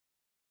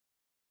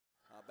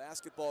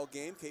basketball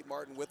game. Kate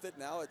Martin with it.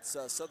 Now it's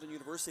Southern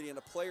University in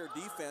a player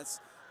defense.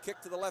 Kick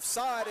to the left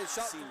side and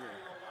shot. Senior.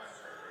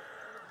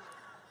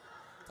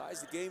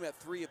 Ties the game at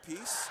 3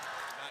 apiece.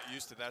 Not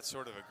used to that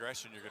sort of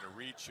aggression. You're going to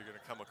reach, you're going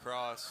to come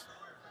across.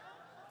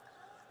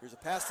 Here's a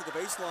pass to the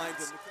baseline.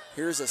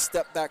 Here's a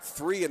step back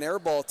 3, an air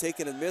ball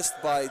taken and missed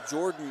by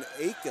Jordan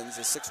Akins,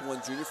 a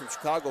 6'1 junior from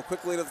Chicago.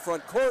 Quickly to the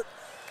front court.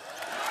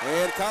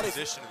 And Connie.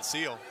 Position and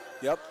seal.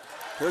 Yep.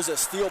 Here's a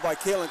steal by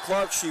Caitlin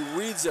Clark. She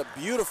reads it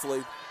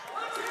beautifully.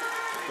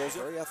 Goes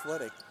very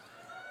athletic.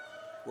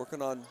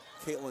 Working on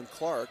Caitlin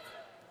Clark.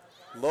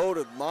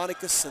 Loaded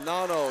Monica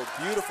Sinano.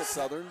 Beautiful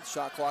Southern.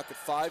 Shot clock at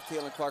 5.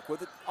 Caitlin Clark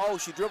with it. Oh,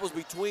 she dribbles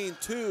between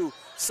 2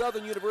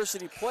 Southern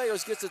University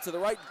players. Gets it to the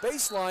right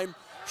baseline.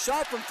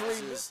 Shot from 3.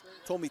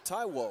 Tomi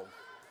Taiwo.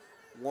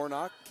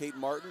 Warnock, Kate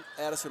Martin,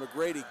 Addison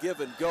O'Grady. Give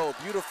and go.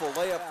 Beautiful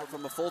layup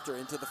from the Fulter.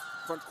 Into the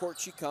front court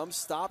she comes.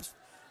 Stops.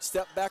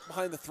 Step back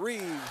behind the 3.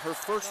 Her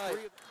first 3.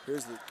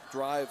 Here's the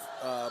drive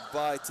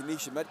by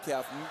Tanisha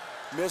Metcalf.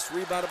 Missed.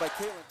 Rebounded by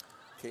Caitlin.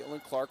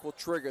 Caitlin Clark will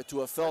trigger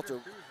to a Felter.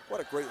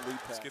 What a great lead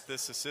pass. Let's get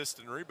this assist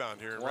and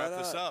rebound here and wrap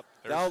this up.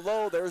 Down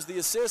low, there's the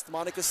assist.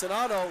 Monica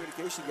Sinano.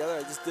 Communication together.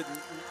 I just didn't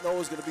know it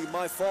was going to be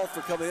my fault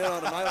for coming in on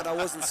a night when I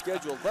wasn't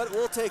scheduled. But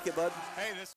we'll take it, bud. Hey, this